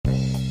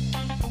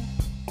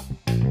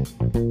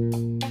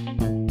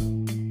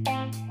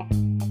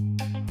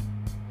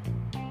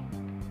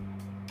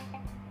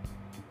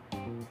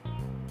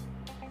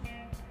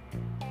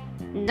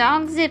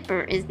Dog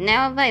Zipper is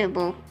now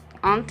available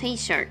on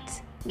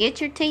t-shirts. Get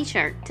your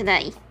t-shirt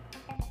today.